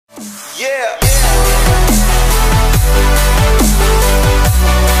Yeah.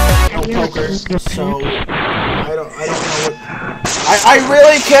 Poker, so I don't know what I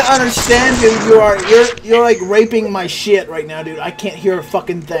really can't understand, dude. You're like raping my shit right now, dude. I can't hear a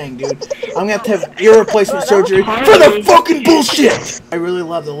fucking thing, dude. I'm gonna have ear replacement surgery for the fucking bullshit. I really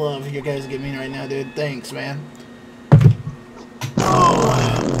love the love you guys give me right now, dude. Thanks, man. Oh.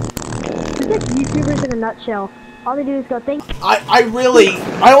 YouTubers in a nutshell. All they do is go think. I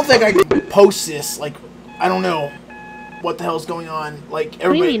don't think I can post this. Like, I don't know what the hell's going on. Like,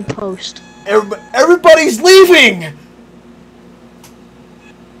 everybody. What do you mean post? Everybody's leaving.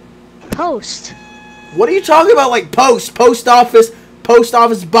 Post. What are you talking about? Like post office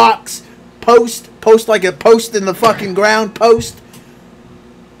box, post like a post in the fucking ground, post.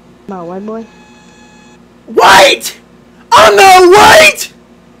 No, white boy. Wait! Oh no, wait!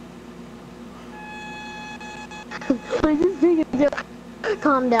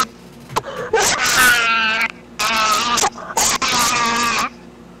 Calm down.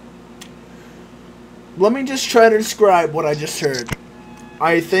 Let me just try to describe what I just heard.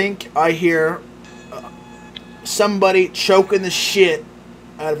 I think I hear somebody choking the shit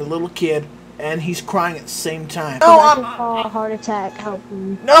out of a little kid, and he's crying at the same time. No, a heart attack. Help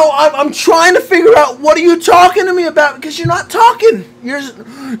me. No, I'm trying to figure out what are you talking to me about, because you're not talking. You're just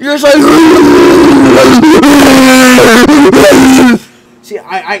like. See,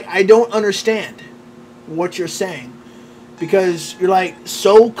 I don't understand what you're saying, because you're like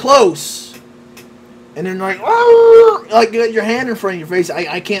so close. And then like you got your hand in front of your face.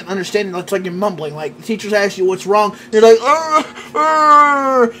 I can't understand it. It's like you're mumbling. Like the teachers ask you what's wrong. You're like,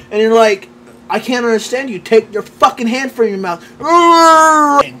 and you're like, I can't understand you. Take your fucking hand from your mouth.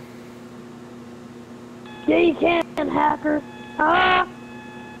 Yeah, you can, hacker.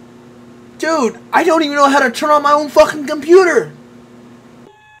 Dude, I don't even know how to turn on my own fucking computer.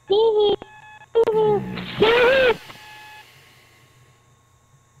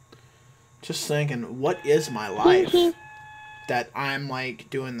 Just thinking, what is my life that I'm like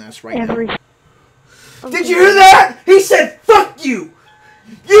doing this right now? Did you hear that? He said, fuck you!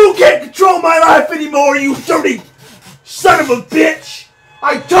 You can't control my life anymore, you dirty son of a bitch!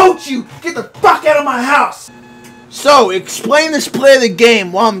 I told you, get the fuck out of my house! So, explain this play of the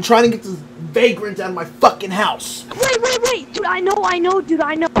game while I'm trying to get this vagrant out of my fucking house. Wait! Dude, I know, dude,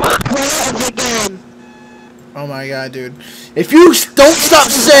 I know. Play of the game. Oh my god, dude. If you don't stop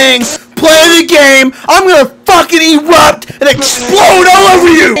saying, play the game, I'm gonna fucking erupt and explode all over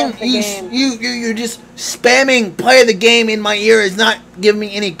you! You're just spamming play the game in my ear is not giving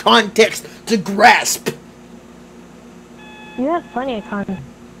me any context to grasp. You have plenty of context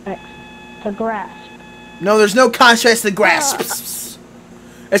to grasp. No, there's no context to grasp.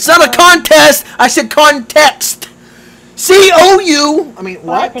 It's not a contest, I said context. C-O-U. I mean,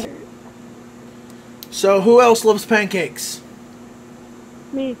 what? So, who else loves pancakes?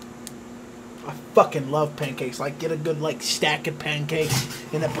 Me. I fucking love pancakes. Like, get a good, like, stack of pancakes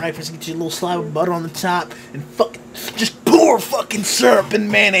in that breakfast, get you a little slab of butter on the top, and fucking just pour fucking syrup and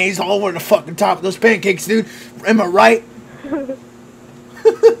mayonnaise all over the fucking top of those pancakes, dude. Am I right?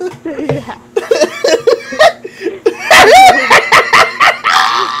 Yeah.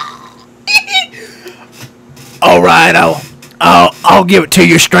 Alright, I'll give it to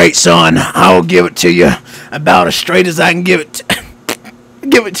you straight, son. I'll give it to you about as straight as I can give it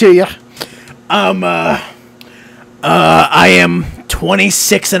to you. I am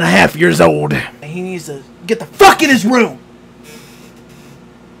 26 and a half years old. He needs to get the fuck in his room.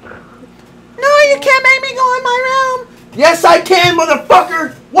 No, you can't make me go in my room. Yes, I can,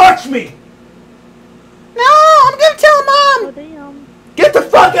 motherfucker. Watch me. No, I'm gonna tell Mom. Get the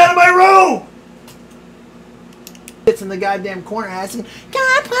fuck out of my room. Sits in the goddamn corner asking, can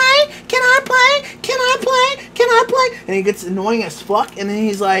I play? Can I play? Can I play? Can I play? And he gets annoying as fuck, and then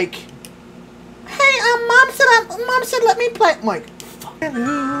he's like, hey, Mom said let me play. I'm like, fuck.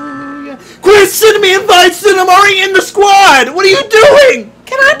 Quit sending me invites, and I'm already in the squad. What are you doing?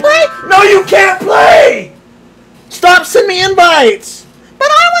 Can I play? No, you can't play. Stop sending me invites.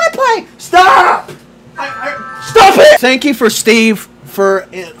 But I want to play. Stop. Stop it. Thank you for Steve for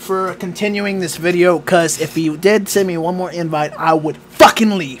continuing this video, because if he did send me one more invite, I would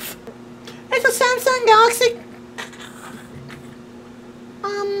fucking leave. It's a Samsung Galaxy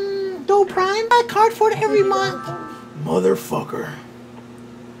Dual Prime. I card for it every month. Motherfucker.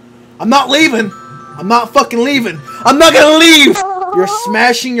 I'm not leaving. I'm not fucking leaving. I'm not gonna leave. You're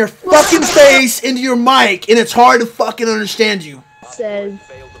smashing your fucking face into your mic, and it's hard to fucking understand you. It says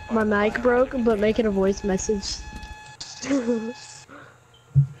my mic broke, but make it a voice message.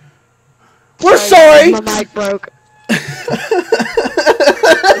 We're sorry. My mic broke.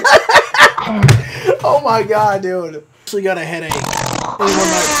 my god, dude. Actually got a headache. Where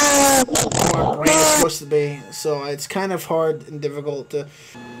my brain is supposed to be, so it's kind of hard and difficult to.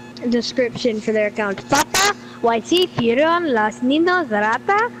 Description for their account. Papa, YC fueron las niños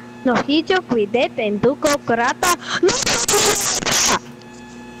rata, nojicho cuidet en tu cocorata.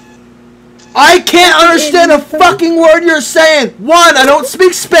 I can't understand a fucking word you're saying! One, I don't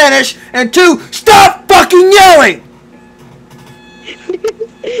speak Spanish, and two, stop fucking yelling!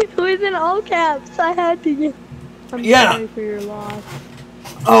 It was in all caps. I had to get. I'm sorry for your loss.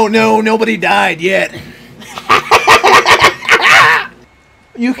 Oh no, nobody died yet.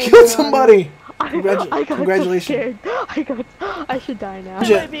 You killed somebody. Congratulations. I should die now.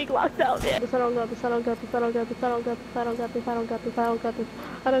 I'm being locked out. I don't got this. I don't got this. I don't got this. I don't got this. I don't got this. I don't got this. I don't got this.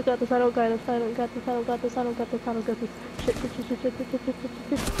 I don't got this. I don't got this. I don't got this. I don't got this. I don't got this. I don't got this.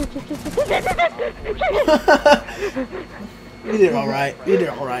 You did alright. You did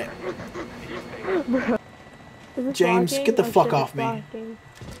alright. James, get the fuck off me.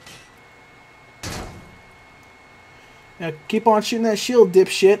 Now keep on shooting that shield,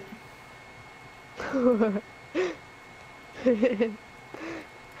 dipshit. They're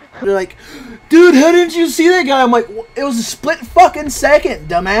like, dude, how didn't you see that guy? I'm like, it was a split fucking second,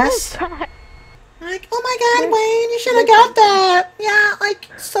 dumbass. Like, oh my god, Wayne, you should have got that. Yeah, like,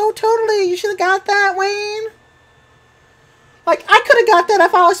 so totally, you should have got that, Wayne. Like, I could have got that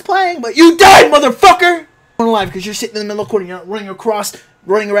if I was playing, but you died, motherfucker! I'm alive because you're sitting in the middle of the corner, you're not running across,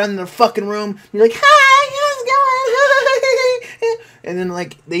 running around in the fucking room. You're like, hi, how's it going? And then,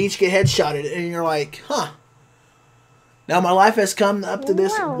 like, they each get headshotted, and you're like, huh. Now my life has come up to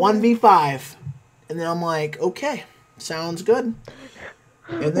this 1v5. And then I'm like, okay, sounds good.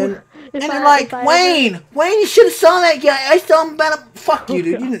 And then, you're like, Wayne, you should have saw that guy. I saw him about a... Fuck you,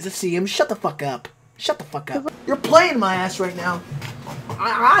 dude. You didn't see him. Shut the fuck up. Shut the fuck up. You're playing my ass right now.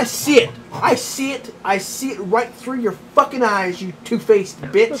 I see it. I see it. I see it right through your fucking eyes, you two-faced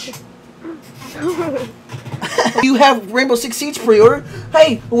bitch. You have Rainbow Six Siege pre-order?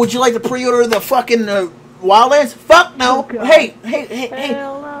 Hey, would you like to pre-order the fucking Wildlands? Fuck no. Oh, hey.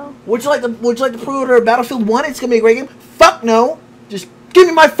 No. Would you like to pre-order Battlefield 1? It's gonna be a great game. Fuck no. Just give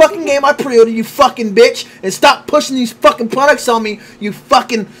me my fucking game I pre-ordered, you fucking bitch, and stop pushing these fucking products on me, you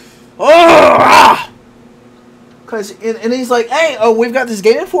fucking. And he's like, hey, we've got this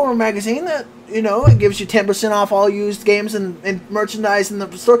Game Informer magazine that, you know, it gives you 10% off all used games and merchandise in the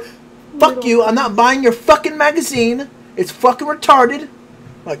store. Fuck you, I'm not buying your fucking magazine. It's fucking retarded.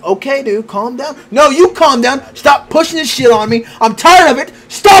 Like, okay, dude, calm down. No, you calm down. Stop pushing this shit on me. I'm tired of it.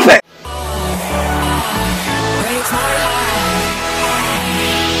 Stop it!